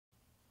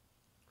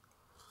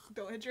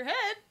Don't hit your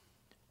head.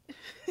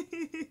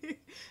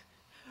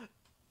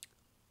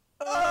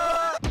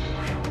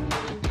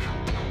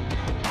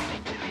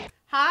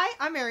 Hi,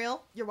 I'm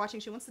Ariel. You're watching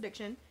She Wants the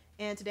Diction,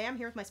 and today I'm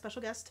here with my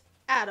special guest,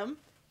 Adam,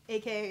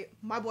 aka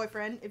my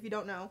boyfriend, if you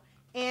don't know.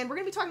 And we're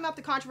gonna be talking about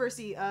the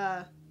controversy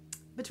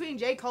between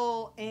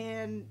J.Cole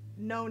and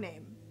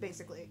Noname,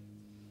 basically.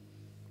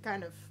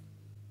 Kind of.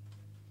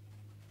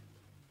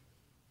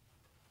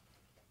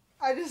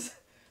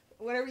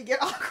 Whenever you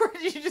get awkward,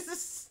 you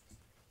just...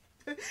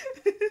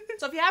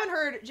 So if you haven't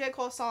heard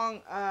J.Cole's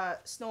song,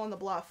 Snow on the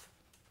Bluff,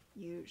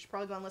 you should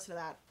probably go and listen to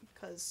that,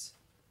 because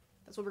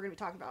that's what we're going to be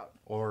talking about.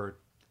 Or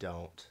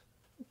don't.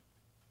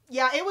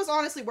 Yeah, it was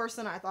honestly worse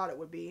than I thought it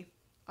would be.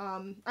 I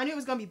knew it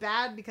was going to be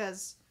bad,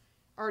 because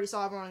I already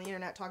saw everyone on the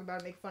internet talk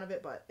about it, make fun of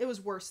it, but it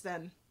was worse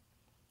than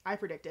I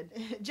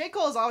predicted. J.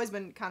 Cole has always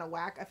been kind of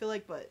whack, I feel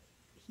like, but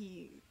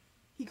he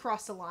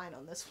crossed the line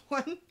on this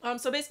one.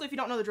 So basically, if you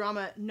don't know the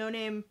drama,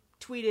 Noname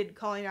tweeted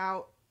calling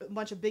out a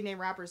bunch of big name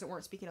rappers that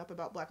weren't speaking up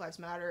about Black Lives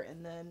Matter,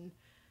 and then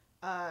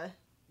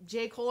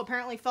J. Cole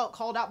apparently felt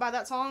called out by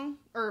that song,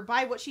 or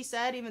by what she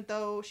said, even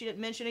though she didn't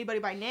mention anybody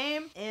by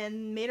name,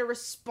 and made a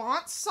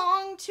response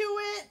song to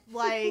it.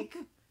 Like,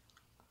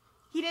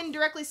 he didn't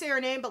directly say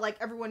her name, but like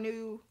everyone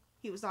knew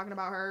he was talking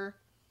about her.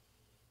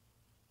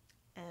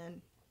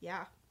 And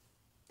yeah,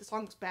 the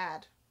song was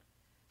bad.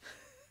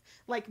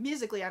 Like,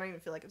 musically, I don't even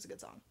feel like it was a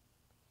good song.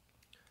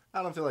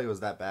 I don't feel like it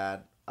was that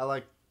bad.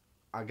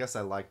 I guess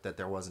I liked that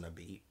there wasn't a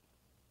beat.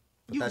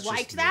 But You that's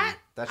liked just that?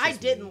 me. I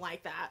didn't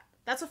like that.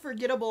 That's a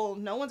forgettable,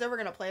 no one's ever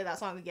going to play that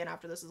song again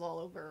after this is all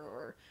over,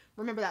 or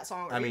remember that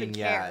song, or even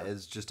care.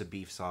 It's just a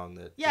beef song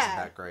that isn't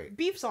that great.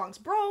 Beef songs.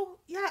 Bro,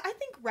 yeah, I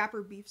think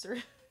rapper beefs are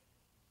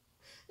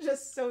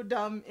just so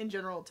dumb in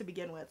general to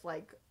begin with.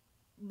 Like,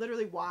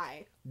 literally,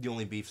 why? The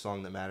only beef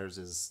song that matters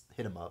is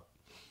Hit 'Em Up.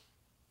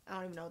 I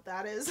don't even know what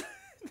that is.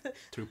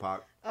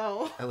 Tupac.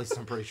 Oh. At least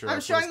I'm pretty sure I'm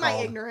that's what showing it's my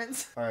called.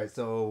 ignorance. Alright,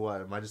 so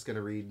what? Am I just going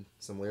to read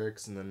some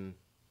lyrics and then...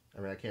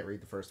 I can't read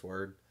the first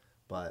word,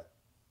 but...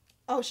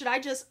 Oh, should I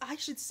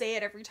should say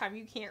it every time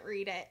you can't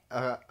read it.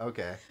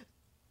 Okay.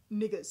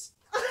 Niggas.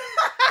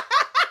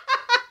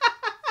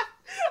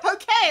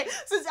 Okay,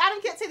 since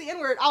Adam can't say the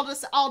N-word, I'll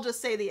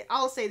say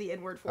the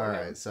N-word for him.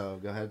 Alright, so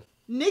go ahead.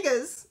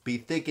 Niggas. Be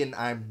thinking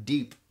I'm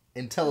deep,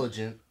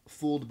 intelligent,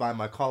 fooled by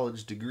my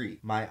college degree.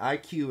 My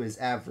IQ is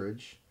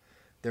average.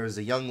 There's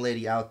a young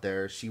lady out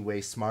there, she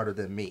way smarter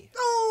than me.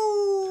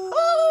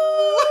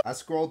 Oh! I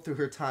scrolled through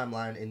her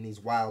timeline in these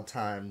wild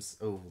times.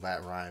 Oh,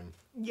 that rhyme.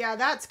 Yeah,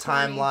 that's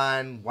corny.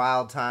 Timeline,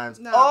 wild times.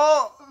 No.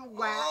 Oh!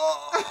 Wow.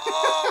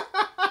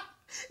 Oh!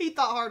 He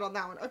thought hard on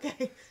that one.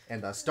 Okay.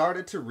 And I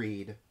started to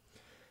read.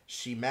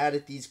 She mad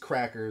at these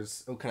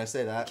crackers. Oh, can I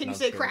say that? Can No, you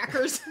say I'm kidding.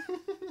 crackers?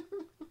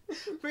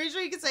 Pretty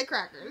sure you can say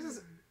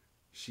crackers.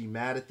 She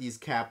mad at these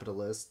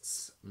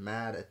capitalists.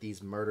 Mad at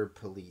these murder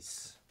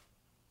police.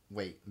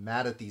 Wait,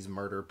 mad at these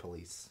murder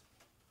police.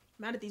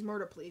 Mad at these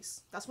murder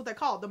police. That's what they're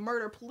called, the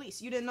murder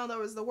police. You didn't know there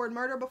was the word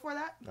murder before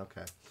that?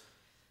 Okay.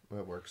 Well,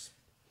 it works.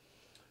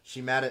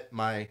 She mad at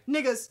my...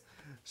 Niggas.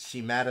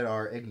 She mad at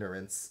our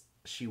ignorance.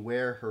 She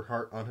wear her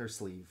heart on her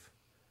sleeve.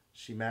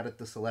 She mad at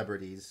the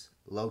celebrities.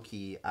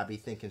 Low-key, I be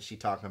thinking she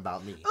talking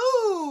about me.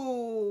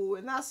 Ooh,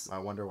 and that's... I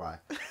wonder why.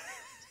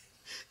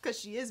 Because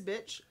she is,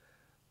 bitch.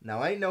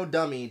 Now, I ain't no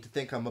dummy to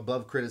think I'm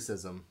above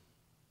criticism.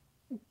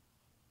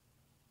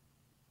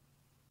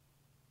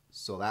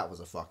 So that was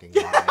a fucking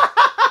lie.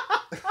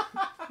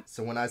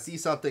 So when I see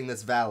something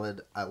that's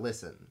valid, I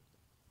listen.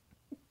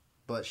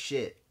 But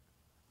shit,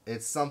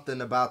 it's something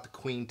about the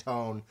queen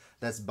tone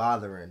that's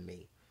bothering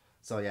me.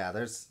 So yeah,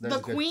 there's the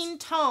queen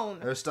tone.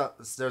 There's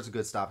a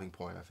good stopping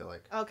point, I feel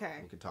like. Okay.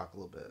 We could talk a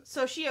little bit.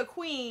 So she a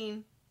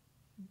queen,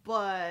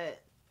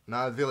 but...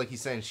 Now I feel like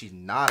he's saying she's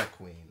not a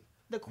queen.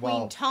 The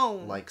queen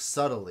tone. Like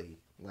subtly.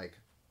 Like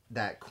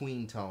that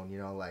queen tone, you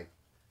know, like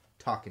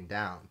talking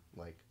down.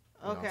 Like,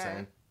 you know what I'm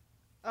saying?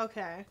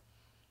 Okay.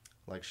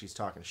 Like she's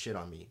talking shit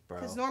on me, bro.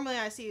 Because normally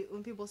I see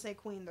when people say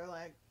queen, they're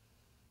like,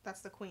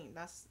 that's the queen.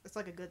 It's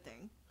like a good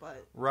thing.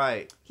 But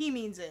right. He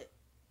means it.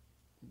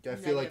 I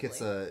feel like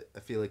it's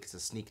a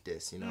sneak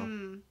diss, you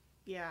know?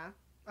 Yeah.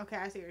 Okay,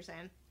 I see what you're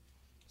saying.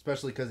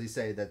 Especially because he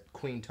say that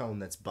queen tone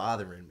that's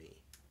bothering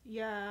me.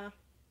 Yeah.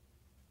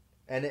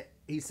 And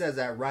he says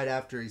that right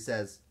after he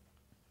says,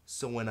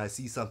 so when I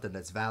see something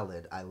that's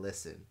valid, I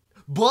listen.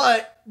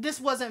 But this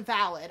wasn't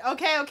valid.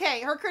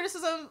 Okay. Her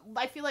criticism,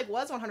 I feel like,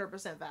 was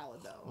 100%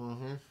 valid, though.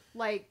 Mm-hmm.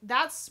 Like,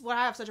 that's what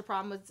I have such a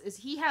problem with, is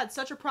he had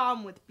such a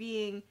problem with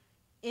being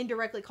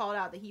indirectly called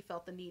out that he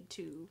felt the need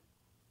to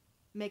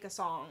make a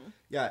song.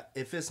 Yeah,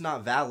 if it's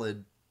not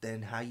valid,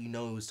 then how you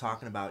know he was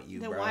talking about you,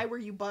 then bro? Why were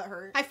you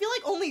butthurt? I feel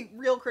like only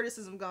real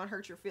criticism gonna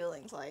hurt your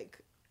feelings, like...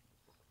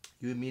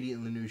 You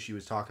immediately knew she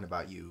was talking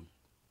about you.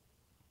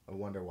 I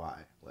wonder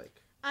why,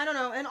 like... I don't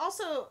know, and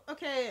also,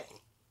 okay...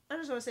 I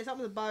just want to say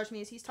something that bothers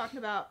me is he's talking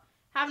about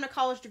having a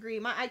college degree.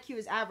 My IQ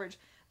is average.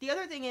 The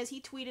other thing is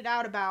he tweeted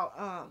out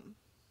about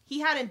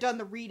he hadn't done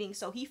the reading,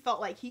 so he felt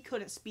like he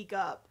couldn't speak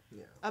up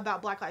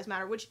about Black Lives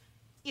Matter, which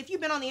if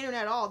you've been on the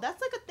internet at all,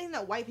 that's like a thing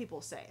that white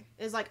people say.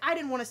 Is like, I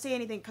didn't want to say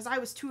anything because I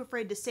was too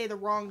afraid to say the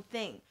wrong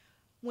thing.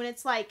 When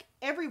it's like,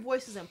 every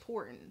voice is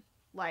important.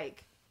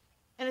 Like,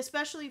 and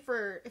especially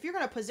for, if you're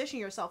going to position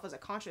yourself as a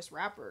conscious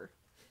rapper,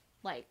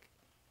 like,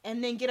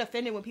 and then get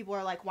offended when people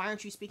are like, why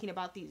aren't you speaking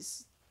about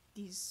these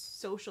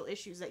social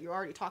issues that you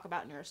already talk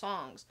about in your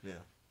songs? Yeah.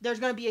 There's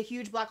going to be a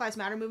huge Black Lives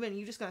Matter movement and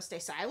you're just going to stay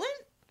silent?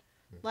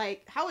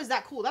 Like, how is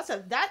that cool?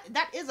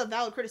 That is a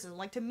valid criticism.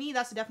 Like, to me,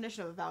 that's the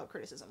definition of a valid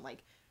criticism.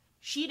 Like,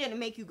 she didn't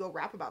make you go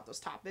rap about those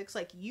topics.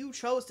 Like, you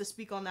chose to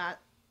speak on that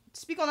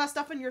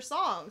stuff in your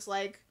songs.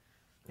 Like,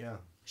 yeah.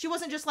 She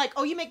wasn't just like,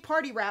 oh, you make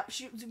party rap.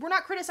 We're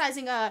not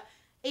criticizing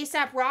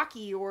A$AP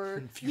Rocky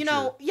or, you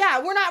know, yeah,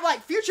 we're not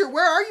like, Future,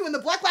 where are you in the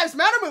Black Lives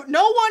Matter movement?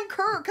 No one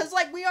cares, because,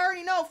 like, we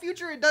already know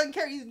Future doesn't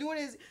care. He's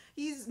doing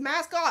he's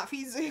mask off.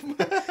 He's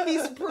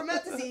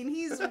promethazine.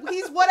 He's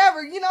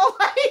whatever, you know,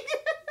 like,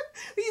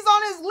 he's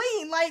on his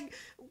lean. Like,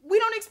 we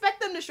don't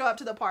expect them to show up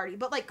to the party.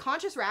 But, like,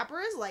 conscious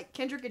rappers, like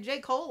Kendrick and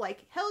J.Cole,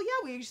 like, hell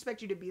yeah, we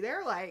expect you to be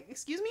there. Like,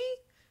 excuse me?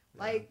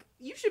 Yeah. Like,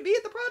 you should be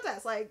at the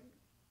protest. Like,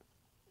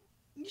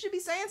 you should be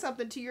saying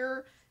something to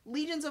your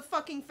legions of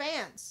fucking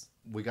fans.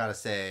 We gotta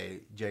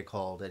say, J.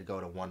 Cole did go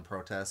to one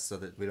protest so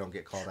that we don't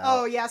get called out.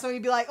 Oh, yeah, so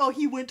you'd be like, oh,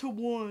 he went to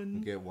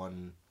one. Get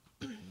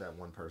that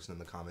one person in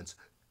the comments.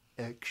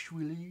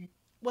 Actually.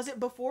 Was it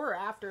before or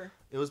after?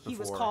 It was before. He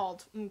was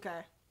called.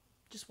 Okay.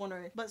 Just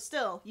wondering. But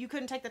still, you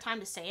couldn't take the time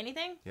to say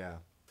anything? Yeah.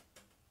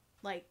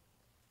 Like,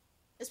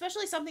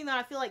 especially something that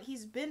I feel like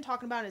he's been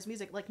talking about in his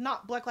music. Like,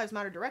 not Black Lives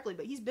Matter directly,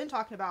 but he's been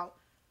talking about,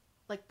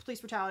 like,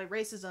 police brutality,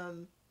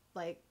 racism,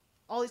 like,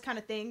 all these kind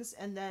of things.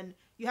 And then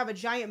you have a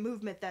giant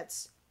movement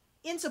that's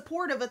in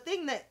support of a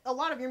thing that a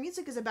lot of your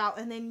music is about,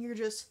 and then you're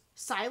just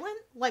silent?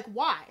 Like,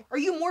 why? Are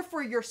you more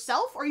for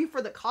yourself, or are you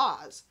for the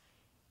cause?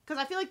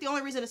 Because I feel like the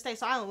only reason to stay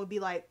silent would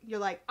be like, you're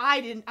like,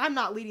 I'm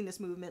not leading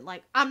this movement.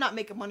 Like, I'm not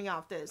making money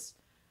off this.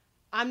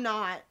 I'm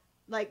not,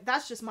 like,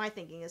 that's just my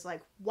thinking, is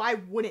like, why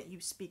wouldn't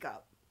you speak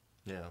up?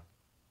 Yeah.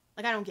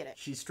 Like, I don't get it.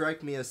 She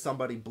strike me as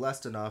somebody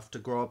blessed enough to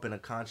grow up in a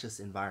conscious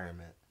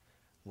environment,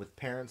 with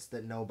parents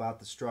that know about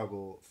the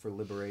struggle for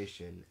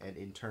liberation, and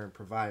in turn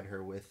provide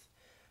her with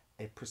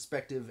a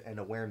perspective and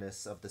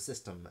awareness of the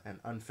system and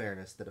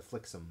unfairness that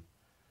afflicts them.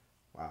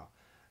 Wow.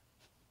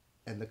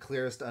 And the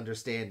clearest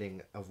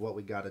understanding of what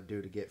we gotta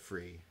do to get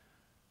free.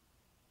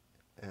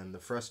 And the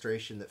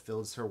frustration that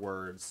fills her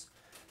words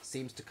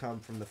seems to come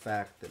from the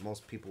fact that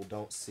most people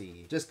don't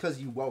see. Just cause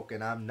you woke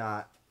and I'm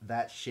not,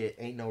 that shit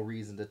ain't no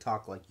reason to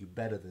talk like you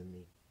better than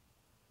me.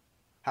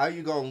 How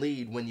you gonna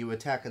lead when you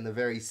attacking the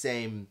very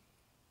same...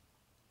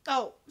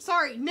 Oh,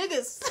 sorry,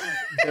 niggas.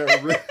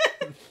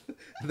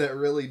 that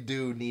really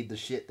do need the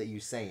shit that you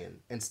saying.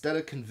 Instead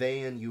of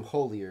conveying you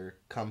holier,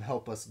 come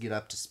help us get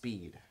up to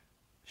speed.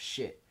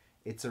 Shit.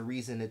 It's a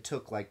reason it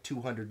took like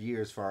 200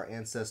 years for our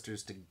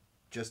ancestors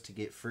to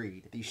get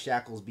freed. These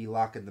shackles be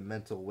locking the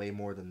mental way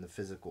more than the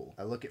physical.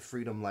 I look at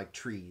freedom like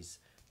trees.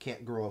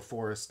 Can't grow a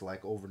forest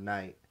like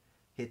overnight.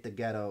 Hit the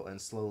ghetto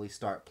and slowly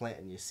start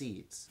planting your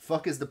seeds.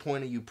 Fuck is the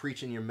point of you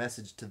preaching your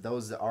message to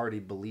those that already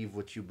believe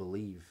what you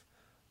believe?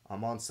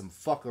 I'm on some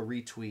fuck a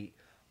retweet.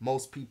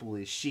 Most people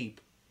is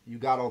sheep. You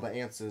got all the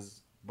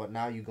answers, but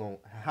now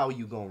how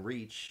you gonna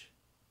reach?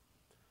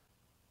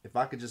 If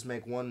I could just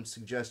make one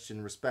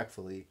suggestion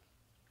respectfully,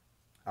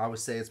 I would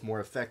say it's more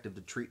effective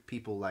to treat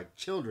people like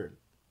children.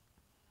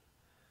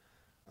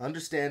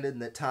 Understanding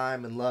that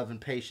time and love and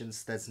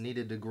patience that's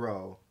needed to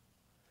grow.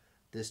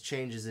 This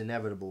change is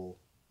inevitable,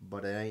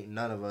 but it ain't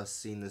none of us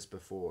seen this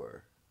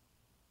before.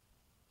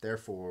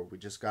 Therefore, we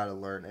just gotta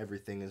learn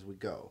everything as we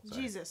go.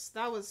 Sorry. Jesus,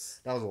 that was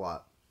a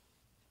lot.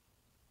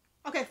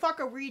 Okay, fuck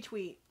a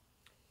retweet.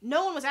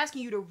 No one was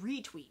asking you to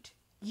retweet.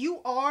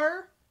 You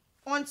are,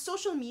 on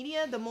social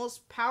media, the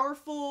most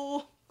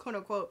powerful, quote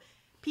unquote,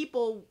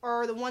 people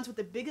are the ones with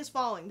the biggest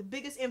following, the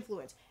biggest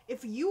influence.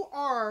 If you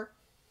are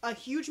a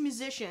huge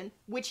musician,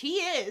 which he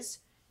is,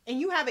 and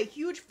you have a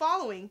huge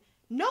following,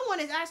 no one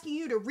is asking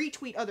you to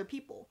retweet other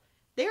people.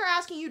 They're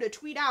asking you to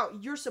tweet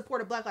out your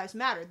support of Black Lives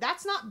Matter.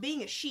 That's not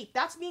being a sheep.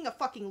 That's being a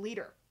fucking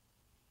leader.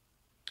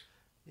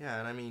 Yeah,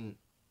 and I mean,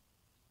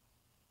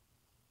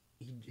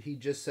 he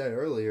just said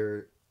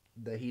earlier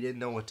that he didn't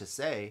know what to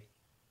say.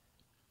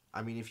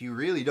 I mean, if you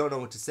really don't know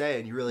what to say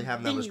and you really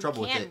have that much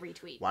trouble with it,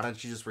 retweet. Why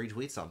don't you just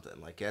retweet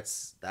something? Like,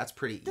 that's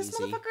pretty easy. This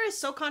motherfucker is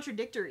so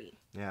contradictory.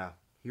 Yeah,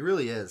 he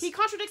really is. He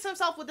contradicts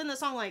himself within the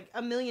song like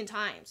a million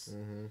times.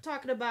 Mm-hmm.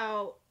 Talking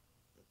about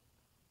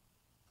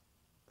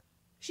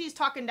she's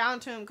talking down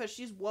to him because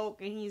she's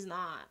woke and he's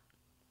not.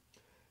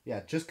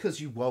 Yeah, just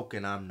because you woke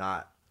and I'm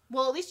not.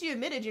 Well, at least you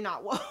admitted you're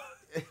not woke.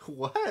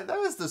 What? That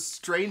was the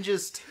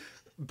strangest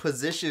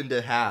position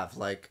to have.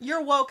 Like,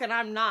 you're woke and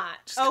I'm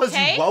not. Just because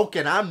you woke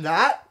and I'm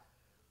not?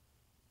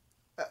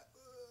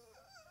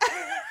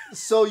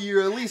 So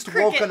you're at least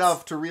woke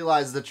enough to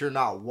realize that you're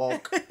not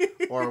woke,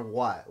 or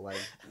what? Like,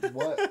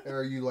 what?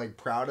 Are you, like,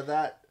 proud of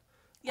that?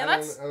 Yeah, I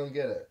don't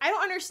get it. I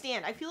don't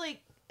understand. I feel like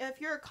if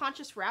you're a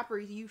conscious rapper,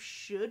 you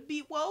should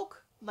be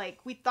woke. Like,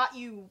 we thought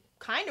you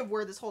kind of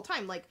were this whole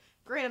time. Like,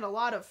 Granted, a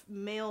lot of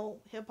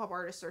male hip-hop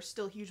artists are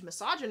still huge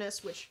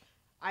misogynists, which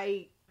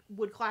I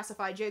would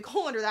classify J.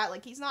 Cole under that.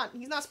 Like, he's not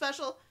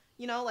special,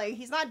 you know, like,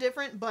 he's not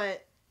different,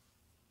 but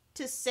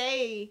to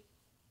say,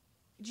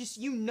 just,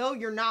 you know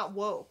you're not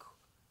woke,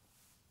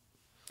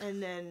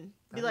 and then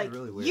be like,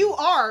 really you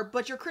are,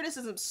 but your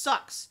criticism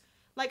sucks.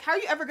 Like, how are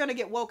you ever gonna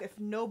get woke if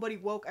nobody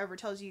woke ever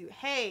tells you,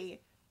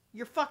 hey,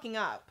 you're fucking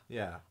up?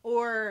 Yeah.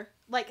 Or,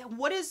 like,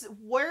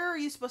 where are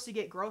you supposed to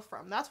get growth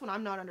from? That's what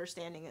I'm not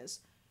understanding is,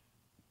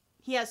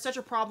 he has such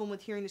a problem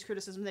with hearing this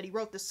criticism that he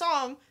wrote this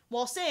song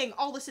while saying,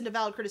 I'll listen to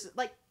valid criticism.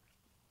 Like,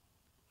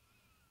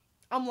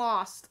 I'm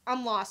lost.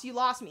 You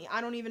lost me. I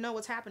don't even know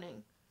what's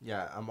happening.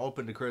 Yeah, I'm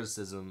open to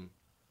criticism,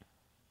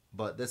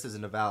 but this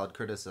isn't a valid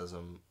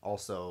criticism.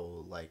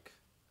 Also, like,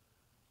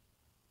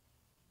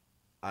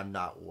 I'm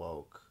not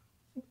woke.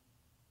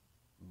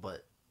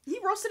 But he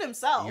roasted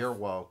himself. You're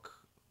woke,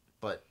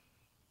 but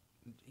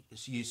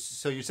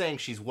so you're saying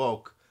she's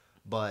woke,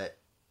 but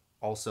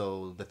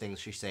also the things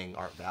she's saying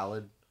aren't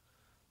valid?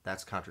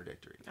 That's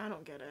contradictory. I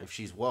don't get it. If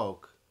she's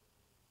woke,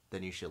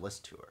 then you should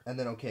listen to her. And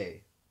then,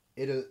 okay,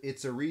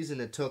 it's a reason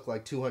it took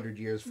like 200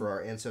 years for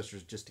our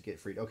ancestors just to get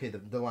freed. Okay,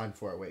 the line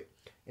before it, wait.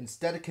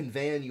 Instead of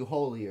conveying you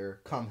holier,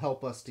 come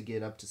help us to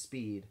get up to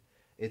speed.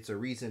 It's a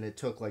reason it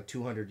took like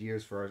 200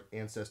 years for our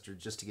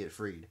ancestors just to get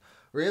freed.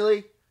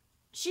 Really?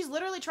 She's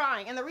literally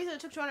trying, and the reason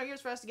it took 200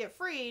 years for us to get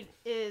freed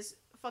is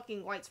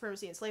fucking white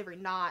supremacy and slavery,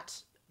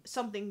 not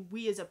something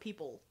we as a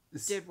people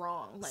did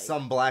wrong. Like,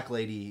 some black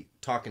lady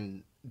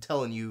telling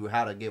you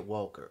how to get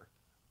woker.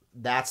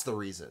 That's the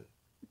reason.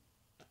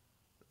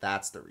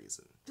 That's the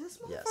reason. This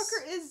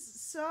motherfucker is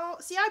so...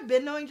 See, I've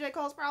been knowing J.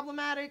 Cole's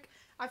problematic.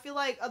 I feel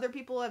like other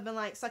people have been,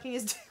 like, sucking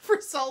his dick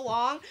for so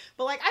long.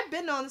 But, like, I've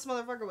been knowing this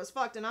motherfucker was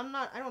fucked, and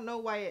I don't know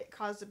why it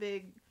caused a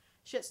big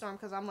shitstorm,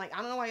 because I'm like,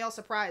 I don't know why y'all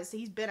surprised.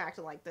 He's been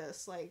acting like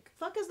this. Like,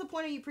 fuck is the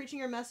point of you preaching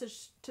your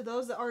message to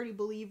those that already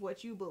believe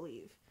what you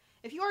believe?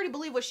 If you already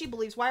believe what she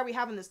believes, why are we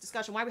having this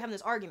discussion? Why are we having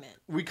this argument?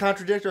 We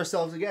contradict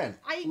ourselves again.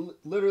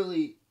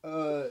 Literally,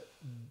 a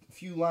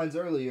few lines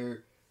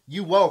earlier,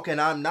 you woke and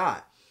I'm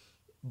not.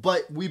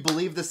 But we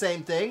believe the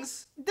same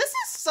things?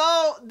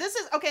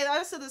 Okay,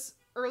 I said this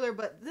earlier,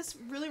 but this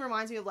really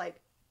reminds me of, like,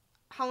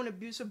 how an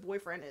abusive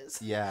boyfriend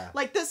is. Yeah.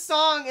 Like, this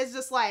song is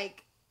just,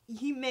 like,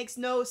 he makes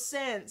no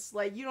sense.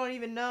 Like, you don't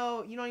even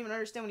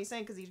understand what he's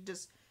saying, because he's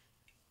just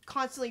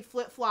constantly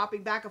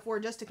flip-flopping back and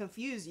forth just to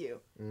confuse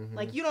you. Mm-hmm.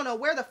 Like, you don't know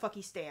where the fuck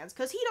he stands,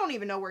 because he don't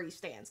even know where he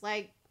stands.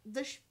 Like,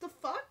 the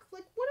fuck?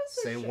 Like, what is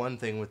this Say shit? One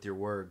thing with your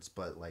words,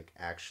 but, like,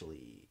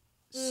 actually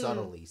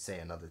subtly say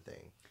another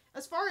thing.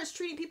 As far as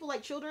treating people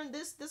like children,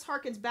 this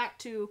harkens back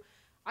to,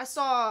 I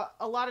saw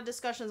a lot of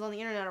discussions on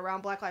the internet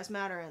around Black Lives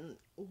Matter, and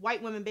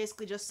white women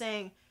basically just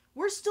saying,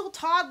 we're still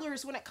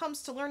toddlers when it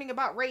comes to learning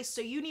about race,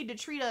 so you need to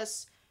treat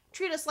us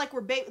like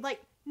we're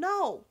like,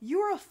 no,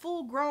 you're a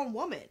full-grown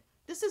woman.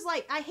 This is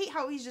like, I hate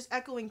how he's just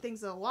echoing things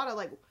that a lot of,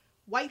 like,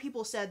 white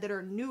people said that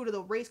are new to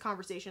the race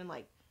conversation.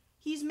 Like,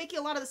 he's making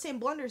a lot of the same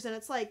blunders, and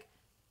it's like,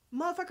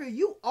 motherfucker,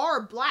 you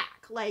are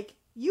black. Like,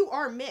 you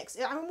are mixed.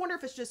 I wonder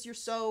if it's just you're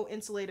so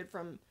insulated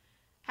from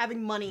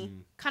having money,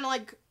 kind of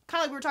like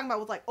we were talking about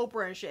with, like,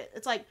 Oprah and shit.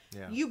 It's like,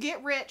 you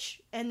get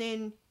rich, and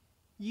then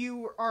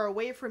you are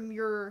away from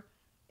your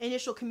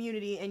initial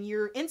community, and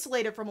you're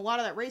insulated from a lot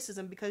of that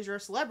racism because you're a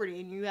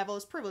celebrity, and you have all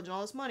this privilege and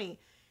all this money,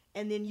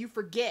 and then you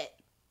forget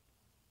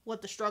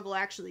what the struggle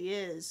actually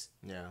is.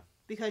 Yeah.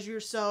 Because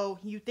you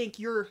think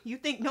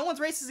no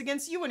one's racist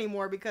against you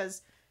anymore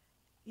because,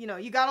 you know,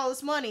 you got all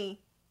this money.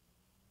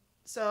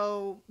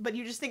 So, but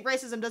you just think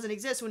racism doesn't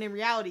exist when in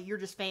reality you're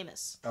just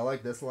famous. I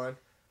like this line.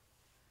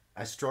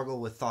 I struggle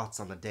with thoughts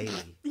on a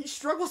daily. He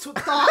struggles with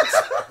thoughts.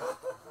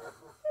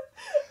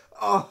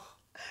 Oh,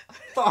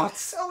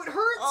 thoughts. Oh, it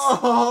hurts.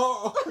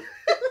 Oh.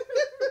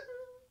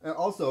 And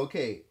also,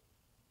 okay,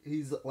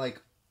 he's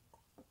like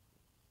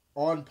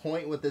on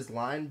point with this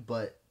line,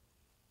 but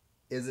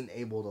isn't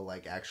able to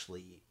like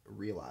actually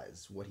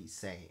realize what he's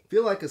saying.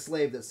 Feel like a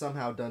slave that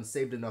somehow done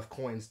saved enough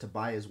coins to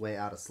buy his way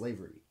out of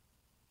slavery.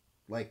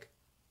 Like,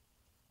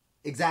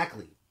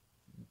 exactly.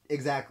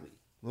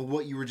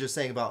 What you were just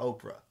saying about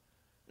Oprah.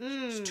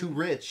 She's too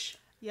rich.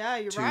 Yeah,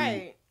 you're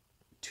right.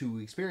 To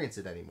experience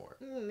it anymore.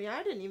 Yeah,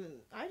 I didn't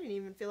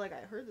even feel like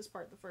I heard this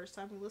part the first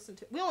time we listened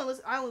to it.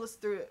 I only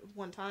listened through it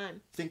one time.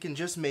 Thinking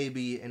just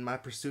maybe in my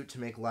pursuit to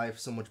make life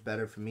so much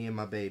better for me and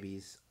my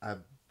babies,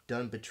 I've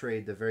done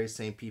betrayed the very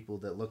same people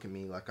that look at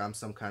me like I'm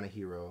some kind of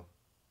hero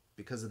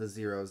because of the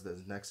zeros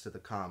that's next to the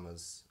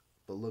commas.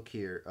 But look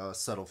here,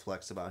 subtle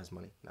flex about his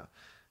money. No.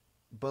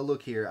 But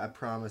look here, I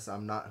promise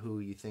I'm not who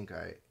you think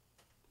I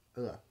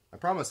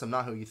promise I'm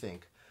not who you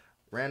think.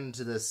 Ran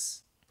into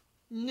this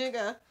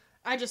nigga.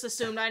 I just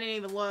assumed. I didn't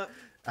even look.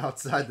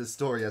 Outside the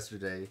store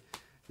yesterday.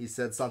 He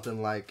said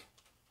something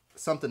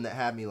that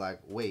had me like,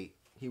 wait.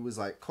 He was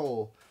like,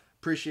 Cole,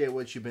 appreciate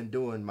what you've been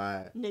doing,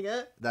 my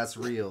nigga. That's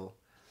real.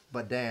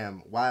 But damn,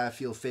 why I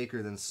feel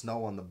faker than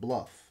Snow on the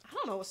Bluff. I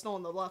don't know what Snow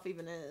on the Bluff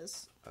even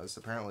is. It's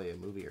apparently a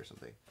movie or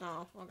something.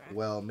 Oh, okay.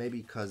 Well,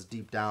 maybe because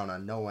deep down I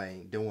know I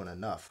ain't doing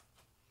enough.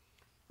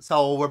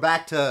 So we're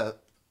back to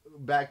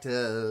back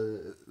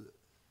to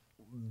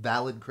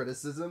valid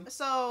criticism.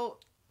 So,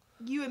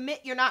 you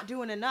admit you're not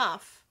doing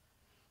enough.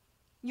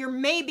 You're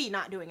maybe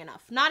not doing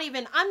enough. Not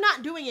even, I'm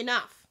not doing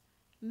enough.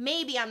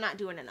 Maybe I'm not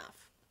doing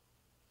enough.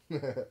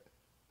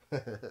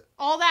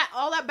 all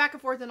that back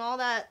and forth and all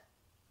that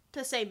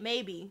to say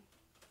maybe.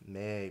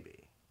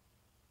 Maybe.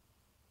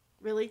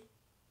 Really?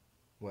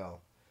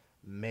 Well,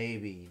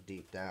 maybe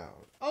deep down.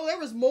 Oh, there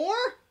was more?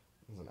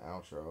 It was an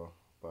outro,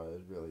 but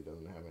it really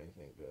doesn't have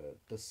anything good.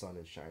 The sun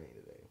is shining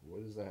today.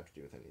 What does that have to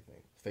do with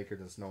anything? Faker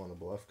than snow on the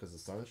bluff because the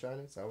sun is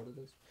shining? Is that what it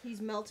is?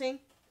 He's melting.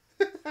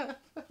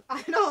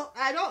 I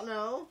don't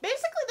know.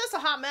 Basically, that's a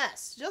hot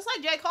mess. Just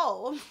like J.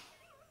 Cole.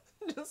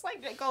 Just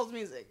like J. Cole's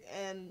music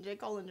and J.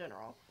 Cole in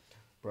general.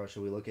 Bro,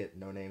 should we look at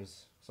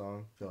Noname's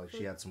song? I feel like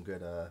she had some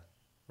good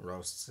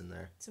roasts in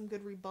there. Some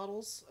good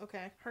rebuttals.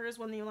 Okay. Hers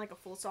wasn't even like a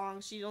full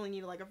song. She only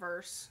needed like a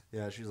verse.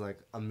 Yeah, she's like,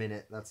 a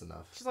minute, that's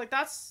enough. She's like,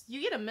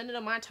 you get a minute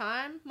of my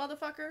time,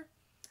 motherfucker.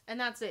 And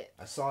that's it.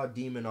 I saw a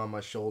demon on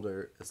my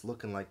shoulder. It's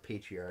looking like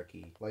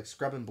patriarchy. Like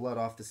scrubbing blood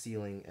off the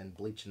ceiling and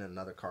bleaching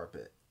another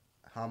carpet.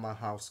 How my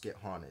house get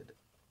haunted.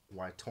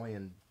 Why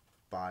Toyin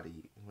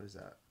body. What is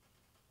that?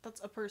 That's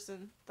a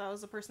person. That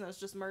was a person that was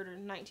just murdered.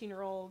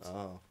 19-year-old.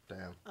 Oh,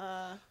 damn.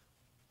 How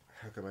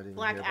come I didn't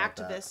black hear about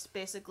activists, that?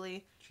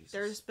 basically. Jesus.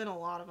 There's been a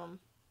lot of them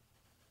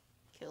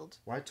killed.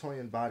 Why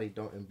Toyin body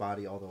don't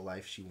embody all the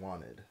life she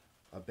wanted?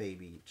 A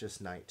baby,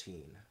 just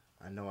 19.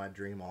 I know I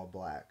dream all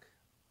black.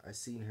 I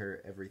seen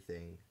her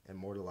everything,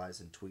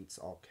 immortalized in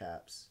tweets all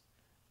caps.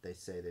 They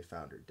say they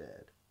found her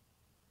dead.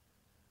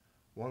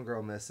 One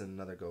girl missing,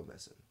 another go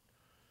missing.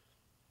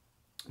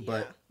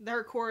 But yeah,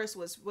 her chorus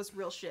was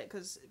real shit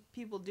because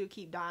people do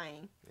keep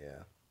dying.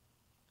 Yeah.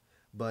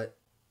 But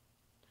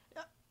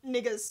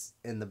niggas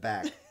in the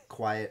back,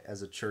 quiet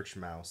as a church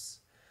mouse.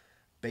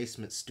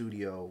 Basement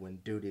studio when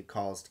duty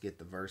calls to get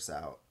the verse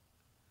out.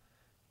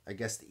 I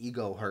guess the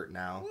ego hurt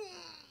now.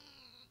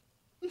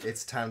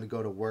 It's time to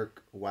go to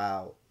work.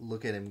 Wow,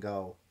 look at him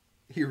go.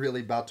 He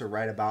really about to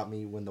write about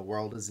me when the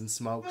world is in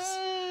smokes.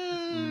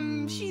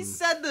 She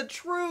said the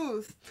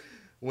truth.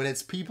 When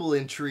it's people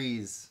in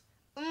trees.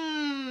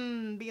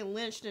 Being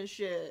lynched and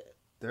shit.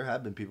 There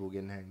have been people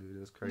getting hanged,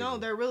 dude. It's crazy. No,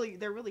 there really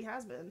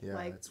has been. Yeah,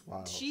 like, it's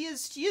wild. She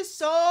is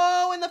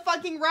so in the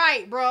fucking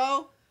right,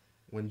 bro.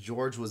 When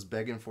George was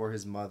begging for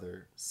his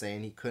mother,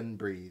 saying he couldn't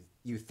breathe,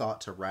 you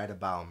thought to write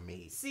about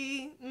me.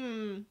 See?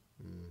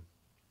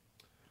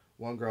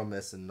 One girl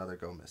missing, another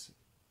girl missing.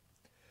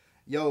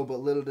 Yo,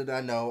 but little did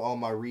I know all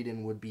my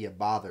reading would be a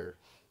bother.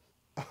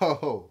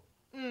 Oh.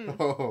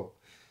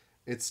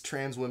 It's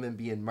trans women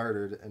being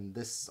murdered, and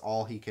this is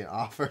all he can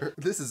offer.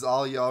 This is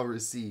all y'all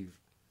receive.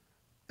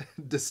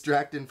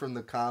 Distracting from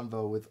the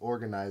convo with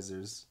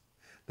organizers.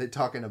 They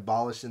talking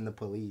abolishing the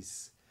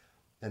police.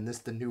 And this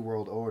the new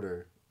world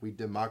order. We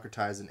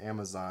democratize in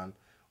Amazon.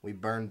 We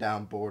burn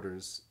down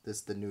borders.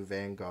 This the new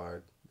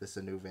vanguard. This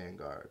a new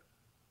vanguard.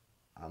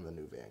 I'm the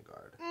new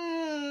vanguard.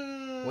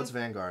 What's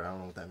vanguard? I don't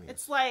know what that means.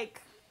 It's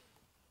like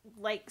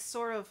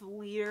sort of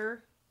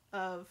leader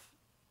of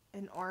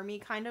an army,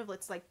 kind of.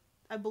 It's like,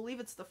 I believe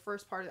it's the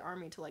first part of the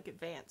army to like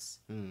advance.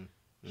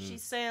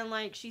 She's saying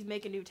like she's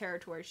making new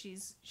territory.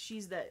 She's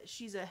at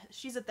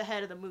the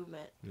head of the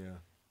movement. Yeah.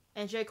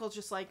 And J. Cole's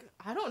just like,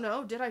 I don't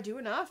know. Did I do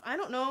enough? I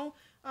don't know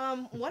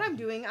what I'm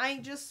doing. I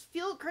just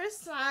feel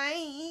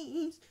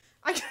criticized.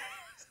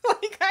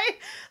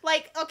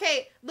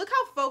 Okay, look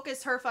how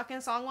focused her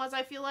fucking song was,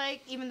 I feel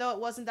like, even though it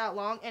wasn't that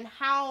long, and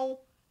how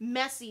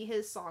messy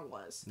his song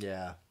was.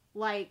 Yeah.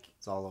 Like,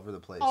 it's all over the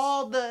place.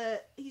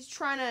 He's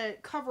trying to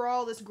cover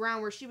all this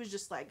ground where she was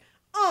just like,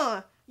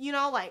 you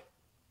know, like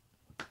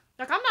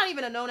I'm not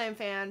even a Noname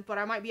fan, but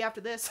I might be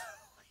after this.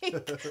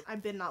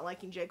 I've been not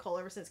liking J. Cole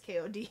ever since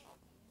KOD.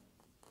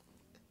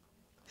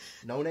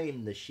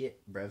 Noname the shit,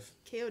 bruv.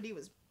 KOD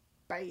was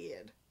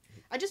bad.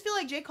 I just feel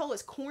like J. Cole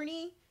is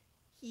corny.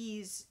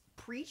 He's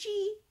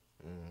preachy.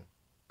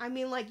 I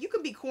mean, like, you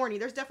can be corny.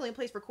 There's definitely a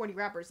place for corny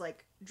rappers.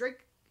 Like,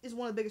 Drake is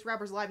one of the biggest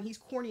rappers alive, and he's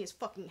corny as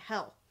fucking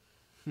hell.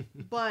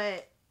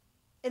 But,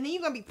 and then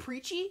you're gonna be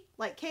preachy?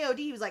 Like, KOD,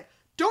 he was like,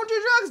 don't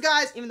do drugs,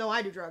 guys! Even though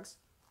I do drugs.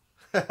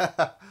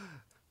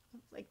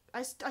 Like,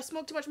 I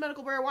smoke too much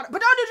medical marijuana,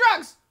 but don't do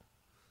drugs!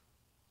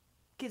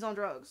 Kids on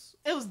drugs.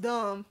 It was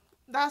dumb.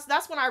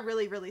 That's when I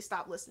really, really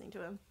stopped listening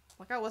to him.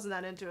 Like, I wasn't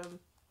that into him.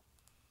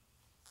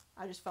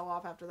 I just fell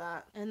off after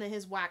that. And then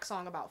his whack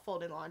song about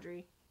folding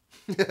laundry.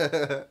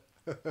 You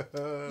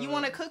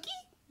want a cookie?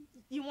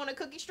 You want a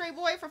cookie, straight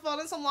boy, for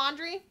folding some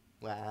laundry?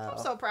 Wow.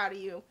 I'm so proud of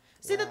you.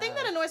 See, the thing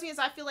that annoys me is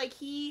I feel like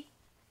he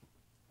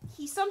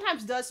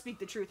sometimes does speak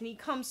the truth, and he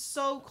comes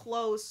so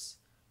close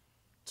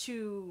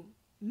to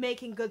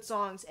making good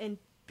songs and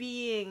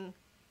being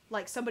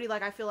like somebody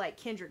like I feel like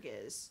Kendrick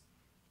is.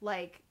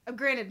 Like,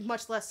 granted,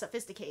 much less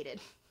sophisticated.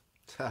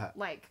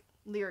 Like,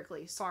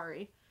 lyrically,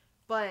 sorry.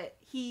 But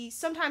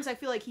sometimes I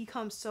feel like he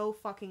comes so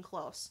fucking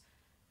close.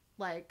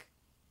 Like,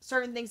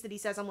 certain things that he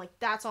says, I'm like,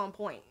 that's on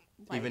point.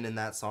 Like, even in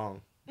that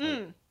song,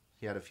 like,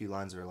 he had a few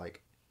lines that were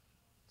like,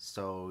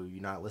 so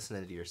you're not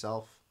listening to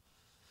yourself?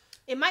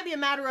 It might be a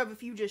matter of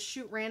if you just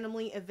shoot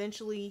randomly,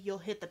 eventually you'll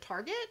hit the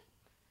target.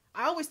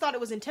 I always thought it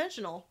was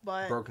intentional,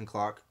 but... Broken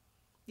clock.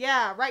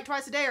 Yeah, write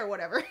twice a day or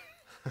whatever.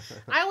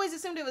 I always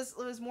assumed it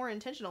was more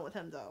intentional with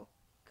him, though.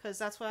 Because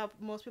that's why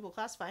most people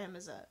classify him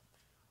as a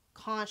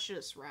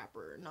conscious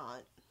rapper,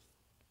 not...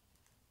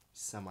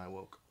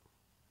 Semi-woke.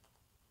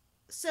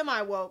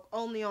 Semi-woke,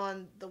 only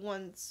on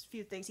the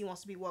few things he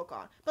wants to be woke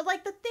on. But,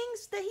 like, the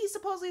things that he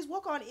supposedly is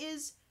woke on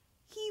is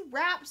he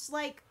raps,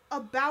 like,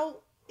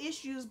 about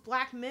issues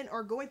black men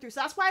are going through. So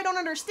that's why I don't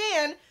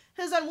understand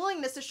his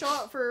unwillingness to show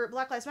up for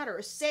Black Lives Matter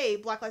or say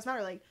Black Lives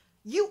Matter. Like,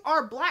 you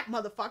are black,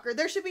 motherfucker.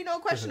 There should be no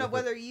question of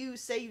whether you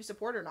say you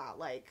support or not.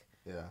 Like,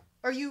 yeah.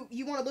 Or you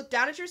want to look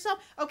down at yourself?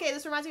 Okay,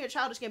 this reminds me of a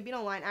Childish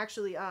Gambino line,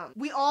 actually.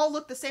 We all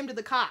look the same to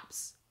the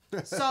cops.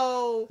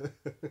 So,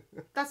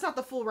 that's not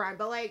the full rhyme,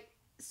 but, like,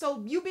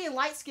 so you being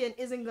light-skinned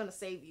isn't gonna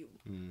save you.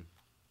 Mm.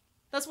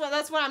 That's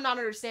what I'm not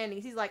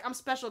understanding. He's like, I'm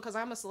special because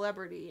I'm a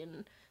celebrity,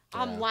 and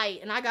I'm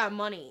light, and I got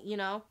money, you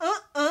know?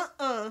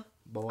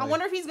 Boy. I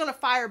wonder if he's gonna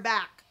fire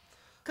back.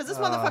 Because this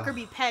motherfucker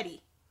be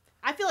petty.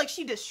 I feel like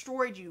she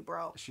destroyed you,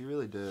 bro. She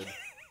really did.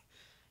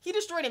 He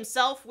destroyed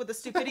himself with the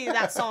stupidity of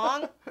that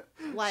song.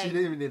 Like, she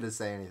didn't even need to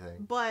say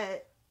anything.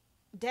 But,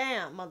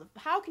 damn,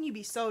 how can you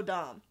be so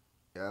dumb?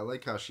 Yeah, I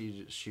like how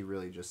she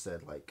really just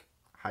said, like,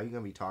 how you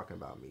gonna be talking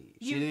about me?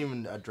 She didn't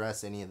even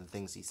address any of the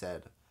things he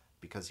said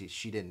because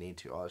she didn't need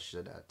to. All she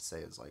had to say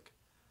is, like,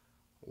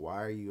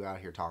 why are you out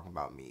here talking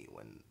about me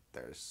when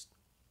there's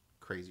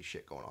crazy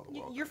shit going on in the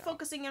world? You're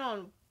focusing in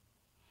on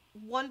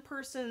one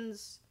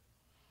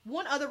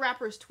other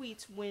rapper's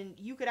tweets when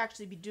you could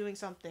actually be doing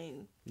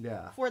something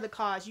for the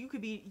cause.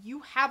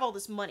 You have all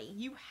this money.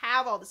 You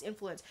have all this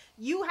influence.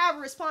 You have a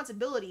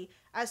responsibility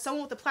as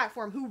someone with a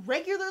platform who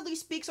regularly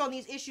speaks on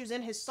these issues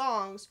in his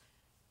songs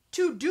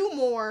to do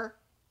more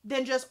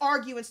than just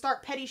argue and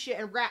start petty shit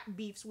and rap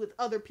beefs with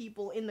other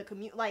people in the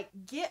community. Like,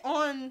 get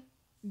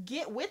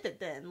with it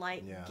then.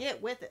 Like,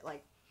 get with it.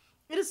 Like,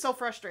 it is so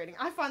frustrating.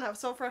 I find that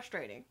so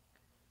frustrating.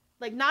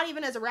 Like, not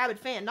even as a rabid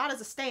fan, not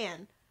as a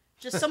stan.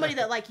 Just somebody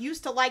that, like,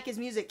 used to like his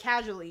music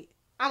casually.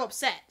 I'm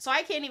upset. So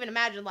I can't even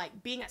imagine,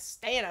 like, being a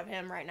stan of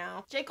him right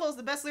now. J. Cole is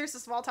the best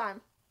lyricist of all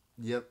time.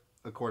 Yep,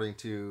 according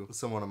to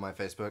someone on my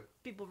Facebook.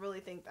 People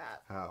really think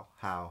that.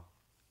 How?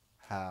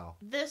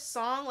 This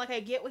song, like, I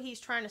get what he's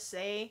trying to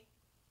say.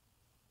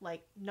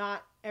 Like,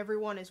 not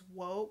everyone is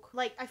woke.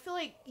 Like, I feel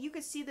like you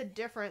could see the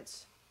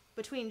difference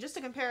between, just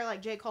to compare,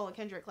 like, J. Cole and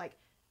Kendrick, like,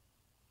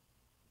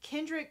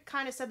 Kendrick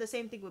kind of said the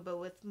same thing, but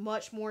with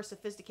much more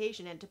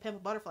sophistication, and To Pimp a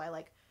Butterfly,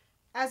 like,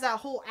 as that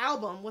whole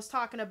album was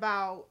talking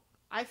about,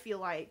 I feel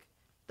like,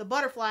 the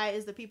butterfly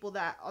is the people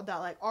that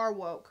like, are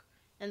woke,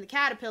 and the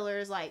caterpillar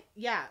is, like,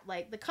 yeah,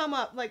 like, the come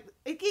up, like,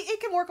 it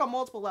can work on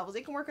multiple levels.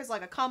 It can work as,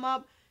 like, a come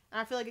up,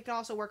 and I feel like it can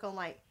also work on,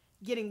 like,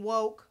 getting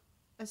woke,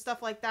 and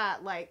stuff like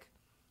that, like,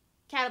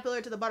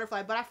 caterpillar to the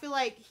butterfly, but I feel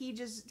like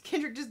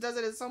Kendrick just does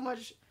it in so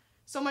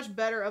much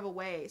better of a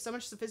way, so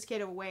much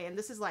sophisticated of a way, and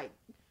this is, like,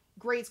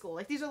 grade school.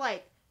 Like, these are,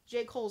 like,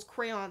 J. Cole's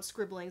crayon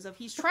scribblings of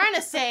he's trying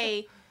to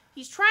say,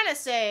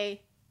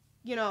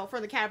 you know,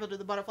 from the caterpillar to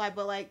the butterfly,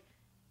 but, like,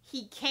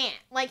 he can't,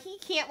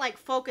 like,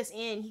 focus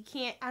in,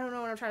 I don't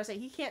know what I'm trying to say,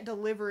 he can't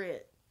deliver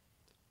it.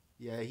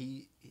 Yeah,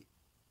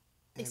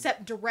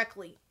 except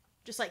directly,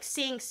 just, like,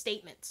 saying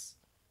statements.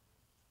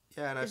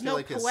 Yeah, and there's I feel no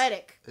like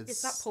poetic.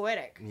 It's not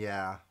poetic.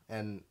 Yeah,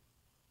 and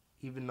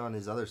even on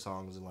his other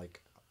songs,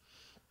 like,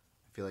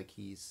 I feel like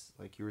he's,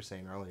 like you were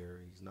saying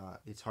earlier, he's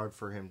not. It's hard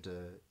for him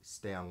to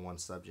stay on one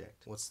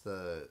subject. What's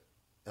the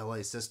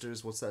LA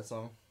Sisters? What's that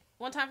song?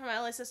 One time for my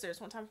LA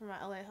Sisters, one time for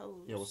my LA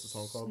Hoes. Yeah, what's the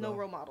song called? No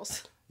Role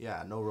Models.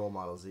 Yeah, No Role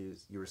Models.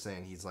 You were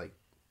saying he's, like,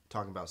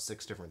 talking about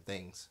 6 different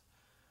things.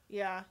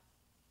 Yeah.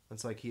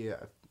 It's like I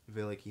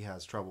feel like he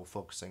has trouble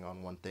focusing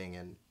on one thing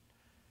and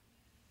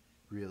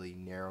really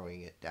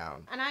narrowing it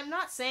down. And I'm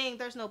not saying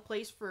there's no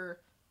place for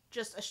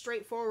just a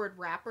straightforward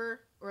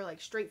rapper or,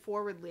 like,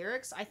 straightforward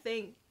lyrics. I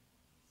think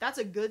that's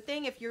a good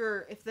thing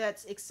if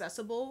that's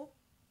accessible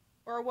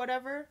or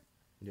whatever.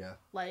 Yeah.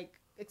 Like,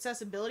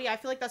 accessibility. I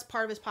feel like that's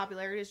part of his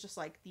popularity, is just,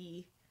 like,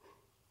 the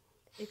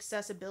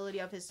accessibility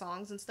of his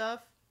songs and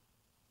stuff.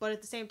 But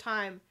at the same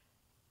time,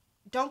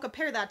 don't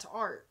compare that to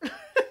art.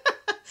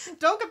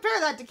 Don't compare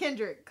that to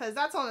Kendrick, because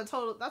that's on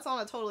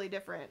a totally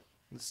different.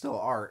 It's still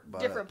art, but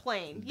different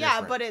plane.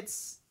 Yeah, but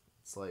it's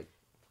like,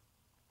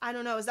 I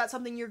don't know. Is that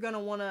something you're gonna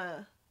want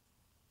to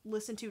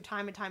listen to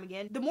time and time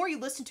again? The more you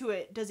listen to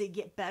it, does it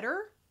get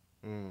better?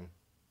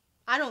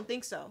 I don't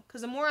think so.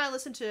 Because the more I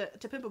listen to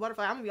Pimp a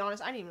Butterfly, I'm gonna be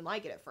honest, I didn't even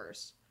like it at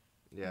first.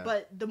 Yeah.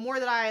 But the more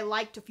that I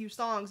liked a few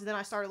songs, and then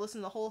I started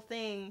listening to the whole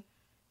thing,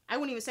 I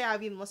wouldn't even say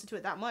I've even listened to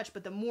it that much.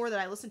 But the more that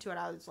I listened to it,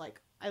 I was like,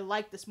 I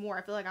like this more.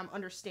 I feel like I'm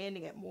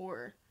understanding it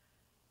more.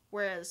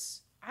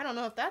 Whereas I don't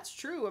know if that's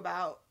true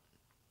about.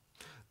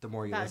 The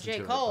more you listen J.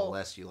 to Cole. it, the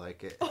less you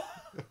like it.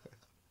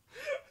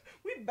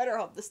 We better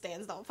hope the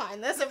stands don't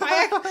find this. If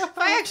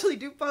I actually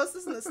do post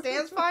this and the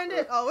stands find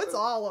it, oh, it's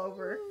all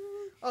over.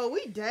 Oh,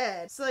 we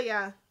dead. So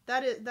yeah,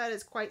 that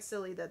is quite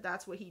silly that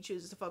that's what he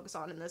chooses to focus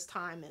on in this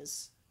time,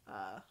 is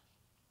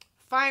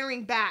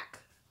firing back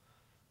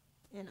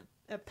in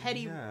a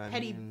petty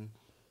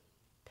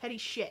petty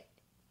shit.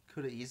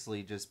 Could have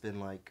easily just been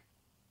like,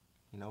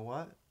 you know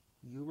what?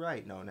 You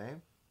right,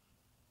 Noname.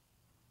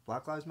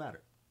 Black Lives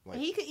Matter. Like,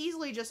 and he could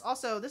easily just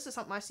also, this is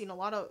something I've seen a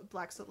lot of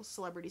black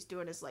celebrities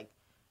doing, is like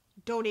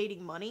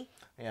donating money.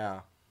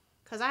 Yeah.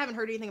 Because I haven't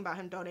heard anything about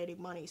him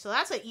donating money. So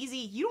that's an easy,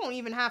 you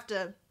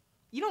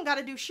don't got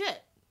to do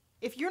shit.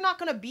 If you're not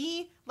going to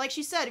be, like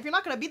she said, if you're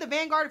not going to be the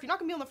vanguard, if you're not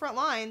going to be on the front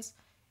lines,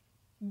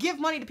 give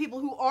money to people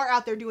who are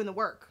out there doing the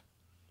work.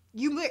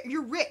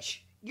 You're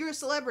rich. You're a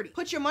celebrity.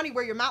 Put your money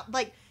where your mouth,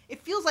 like,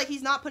 it feels like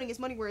he's not putting his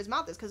money where his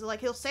mouth is. Because,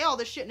 like, he'll say all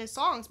this shit in his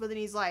songs, but then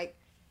he's like,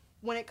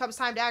 when it comes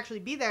time to actually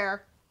be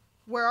there,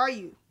 where are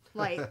you?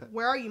 Like,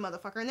 where are you,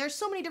 motherfucker? And there's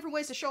so many different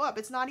ways to show up.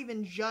 It's not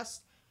even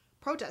just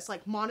protests,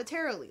 like,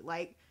 monetarily.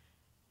 Like,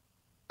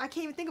 I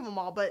can't even think of them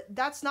all, but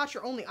that's not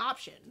your only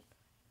option.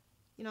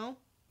 You know?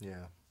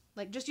 Yeah.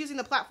 Like, just using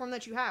the platform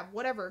that you have.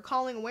 Whatever.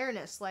 Calling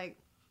awareness. Like,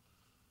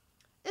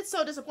 it's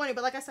so disappointing.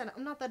 But like I said,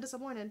 I'm not that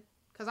disappointed.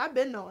 Because I've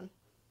been knowing.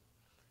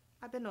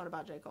 I've been knowing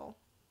about J.Cole.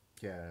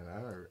 Yeah, and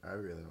I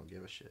really don't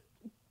give a shit.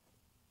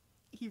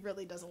 He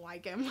really doesn't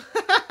like him.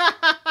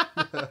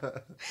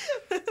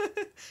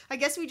 I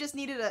guess we just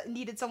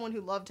needed someone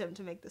who loved him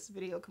to make this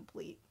video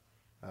complete.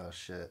 Oh,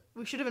 shit.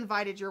 We should have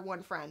invited your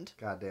one friend.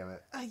 God damn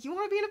it. You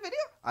want to be in a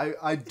video?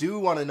 I do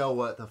want to know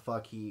what the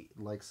fuck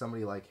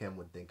somebody like him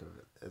would think of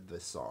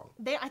this song.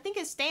 I think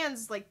his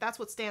stands, like, that's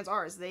what stands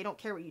are, is they don't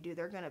care what you do.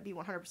 They're going to be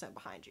 100%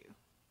 behind you.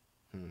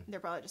 They're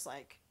probably just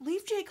like,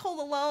 leave J.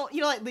 Cole alone.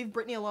 You know, like, leave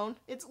Britney alone.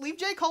 It's leave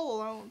J. Cole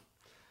alone.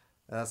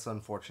 That's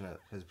unfortunate,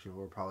 because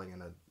people are probably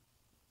going to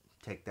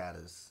take that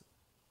as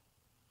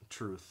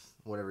truth.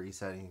 Whatever he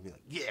said, he'd be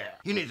like, yeah,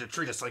 you need to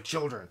treat us like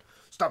children.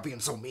 Stop being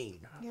so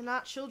mean. You're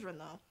not children,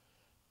 though.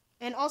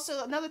 And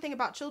also, another thing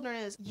about children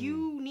is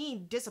you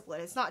need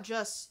discipline. It's not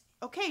just,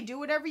 okay, do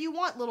whatever you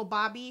want, little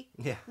Bobby.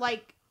 Yeah.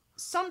 Like,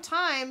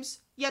 sometimes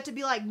you have to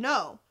be like,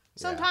 no.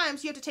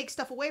 Sometimes you have to take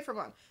stuff away from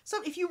them.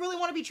 So if you really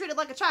want to be treated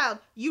like a child,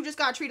 you just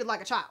got treated like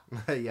a child.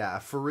 Yeah,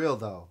 for real,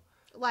 though.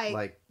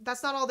 Like,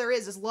 that's not all there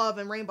is love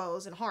and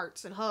rainbows and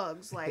hearts and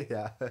hugs. Like,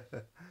 yeah.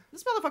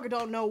 This motherfucker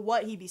don't know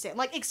what he be saying.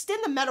 Like,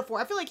 extend the metaphor.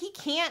 I feel like he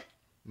can't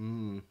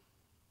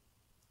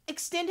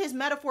extend his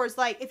metaphors.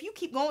 Like, if you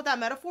keep going with that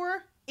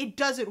metaphor, it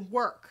doesn't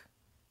work.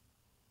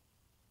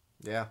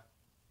 Yeah.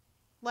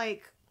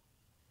 Like,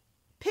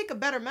 pick a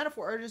better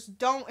metaphor, or just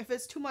don't. If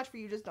it's too much for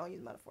you, just don't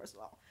use metaphors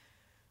at all.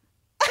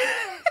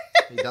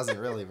 He doesn't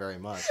really very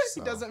much.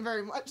 So. He doesn't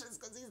very much. It's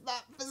because he's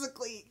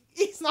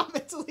not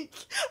mentally.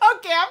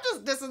 Okay, I'm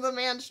just dissing the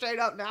man straight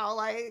up now.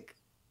 Like,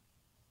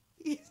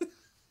 I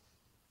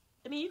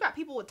mean, you got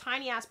people with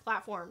tiny ass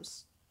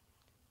platforms,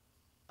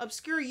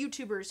 obscure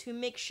YouTubers who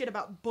make shit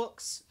about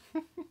books,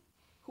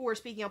 who are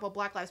speaking up on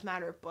Black Lives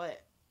Matter,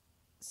 but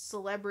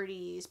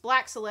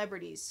black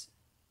celebrities,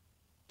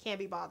 can't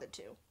be bothered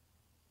to.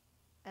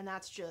 And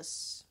that's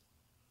just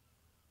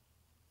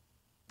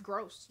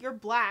gross. You're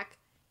black.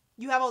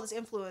 You have all this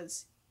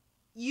influence.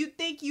 You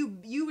think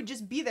you would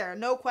just be there,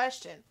 no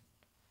question.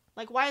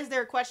 Like, why is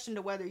there a question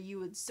to whether you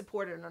would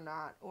support it or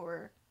not?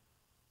 Or,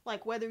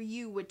 like, whether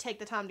you would take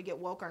the time to get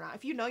woke or not?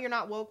 If you know you're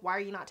not woke, why are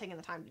you not taking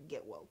the time to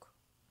get woke?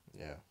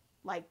 Yeah.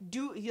 Like,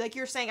 like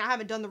you're saying, I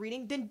haven't done the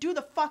reading, then do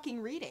the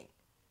fucking reading.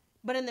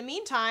 But in the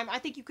meantime, I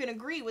think you can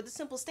agree with the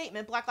simple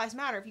statement, Black Lives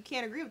Matter. If you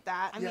can't agree with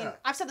that, I mean,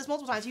 I've said this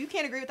multiple times, if you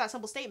can't agree with that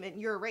simple statement,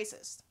 you're a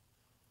racist.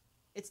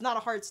 It's not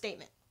a hard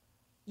statement.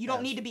 You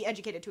don't need to be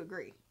educated to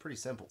agree. Pretty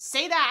simple.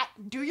 Say that,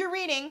 do your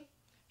reading,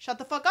 shut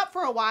the fuck up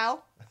for a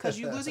while, because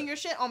you're losing your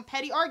shit on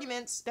petty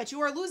arguments that you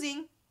are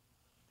losing,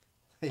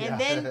 and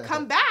then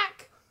come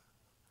back.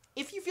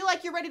 If you feel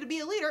like you're ready to be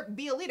a leader,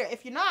 be a leader.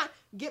 If you're not,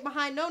 get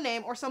behind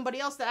Noname or somebody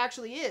else that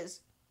actually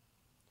is.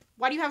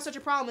 Why do you have such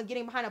a problem with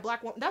getting behind a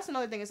black woman? That's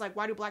another thing, is like,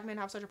 why do black men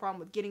have such a problem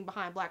with getting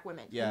behind black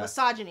women? Yeah.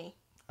 Misogyny.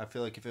 I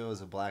feel like if it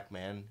was a black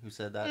man who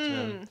said that to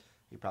him,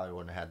 he probably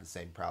wouldn't have had the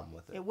same problem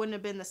with it. It wouldn't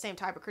have been the same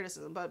type of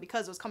criticism, but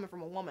because it was coming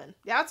from a woman.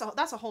 Yeah,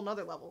 that's a whole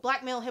nother level.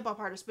 Black male hip-hop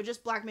artists, but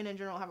just black men in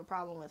general have a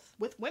problem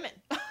with women.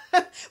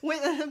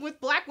 with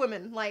black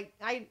women. Like,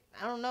 I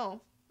don't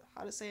know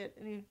how to say it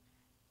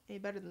any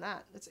better than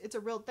that. It's a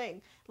real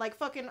thing. Like,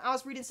 fucking, I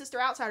was reading Sister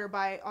Outsider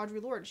by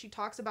Audre Lorde. She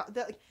talks about,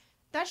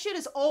 that shit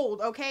is old,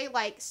 okay?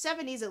 Like,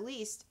 70s at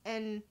least.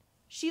 And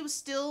she was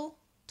still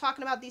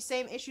talking about these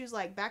same issues,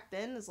 like, back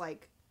then, is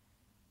like,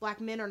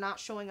 black men are not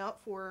showing up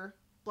for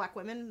black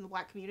women in the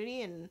black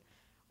community, and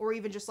or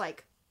even just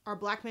like, are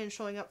black men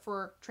showing up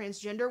for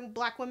transgender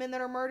black women that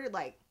are murdered?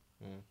 Like,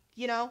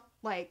 you know,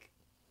 like,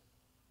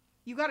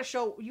 you gotta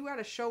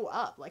show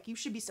up. Like, you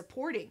should be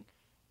supporting,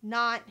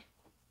 not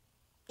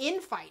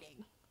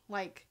infighting.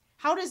 Like,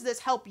 how does this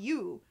help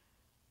you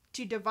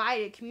to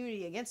divide a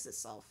community against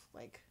itself?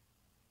 Like,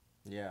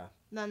 yeah.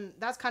 Then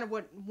that's kind of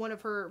what one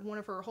of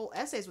her whole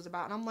essays was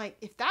about. And I'm like,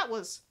 if that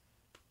was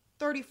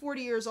 30,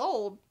 40 years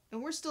old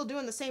and we're still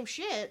doing the same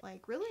shit,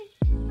 like, really?